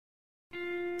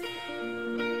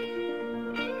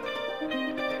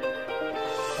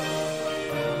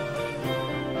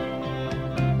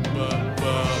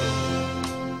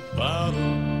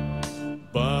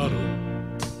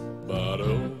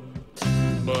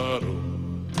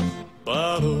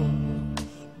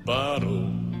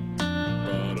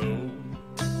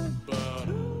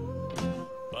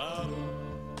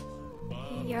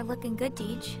You're looking good,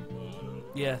 Deej.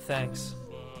 Yeah, thanks.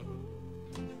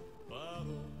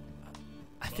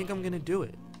 I think I'm gonna do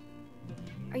it.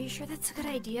 Are you sure that's a good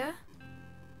idea?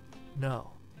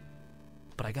 No,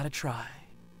 but I gotta try.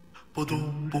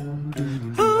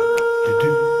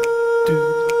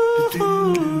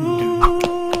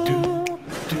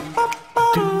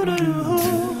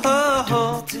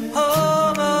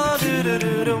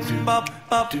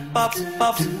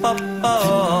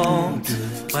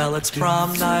 Well, it's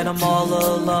prom night, I'm all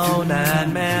alone,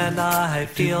 and man, I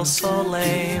feel so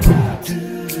lame.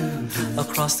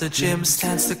 Across the gym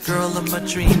stands the girl of my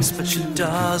dreams, but she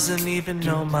doesn't even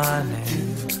know my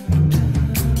name.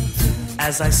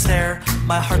 As I stare,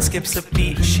 my heart skips a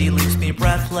beat. She leaves me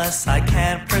breathless, I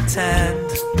can't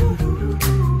pretend.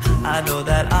 I know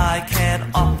that I can't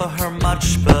offer her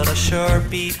much, but I sure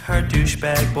beat her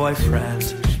douchebag boyfriend.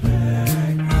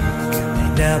 They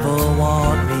never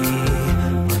want me,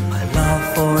 but my love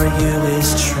for you is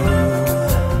true.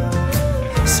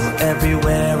 So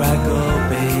everywhere I go,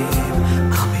 babe,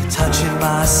 I'll be touching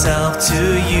myself to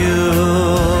you.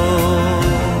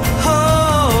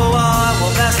 Oh, I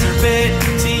will masturbate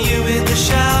to you in the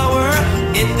shower,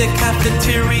 in the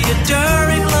cafeteria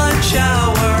during lunch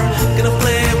hour. Gonna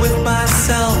play with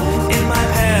myself in my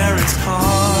parents'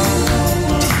 car.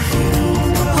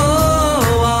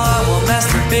 Oh, I will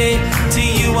masturbate to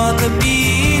you on the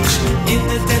beach, in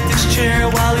the dentist chair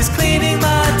while he's cleaning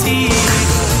my teeth.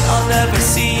 I'll never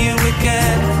see you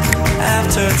again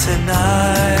after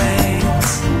tonight,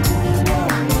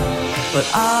 but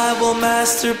I will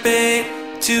masturbate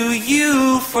to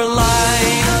you for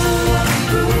life.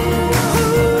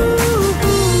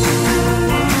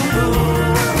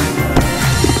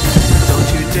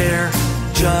 Dare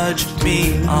judge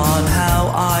me on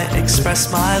how I express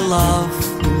my love.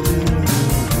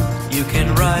 You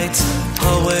can write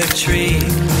poetry,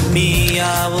 me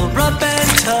I will rub and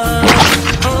tug.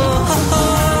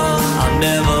 I'll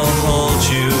never hold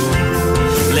you,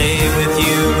 lay with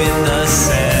you in the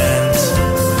sand.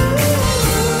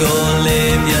 Go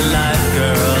live your life,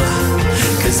 girl,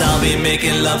 'cause I'll be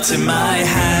making love to my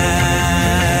hand.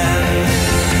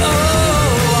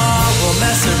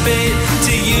 Masturbate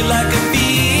to you like a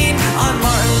fiend on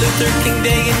Martin Luther King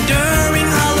Day and during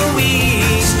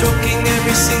Halloween, stroking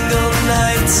every single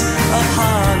night of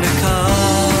Hanukkah.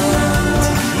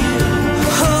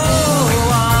 Oh,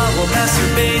 I will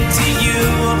masturbate to you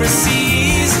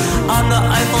overseas on the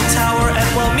Eiffel Tower and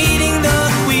while meeting the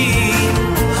Queen.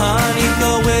 Honey,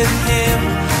 go with him,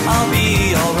 I'll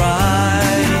be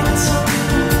alright,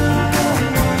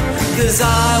 'cause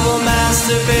I will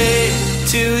masturbate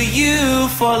to you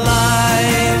for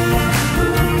life.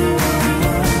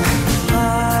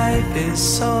 Life is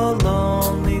so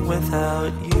lonely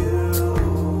without you.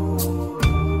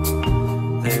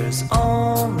 There's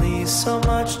only so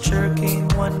much jerking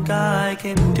one guy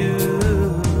can do.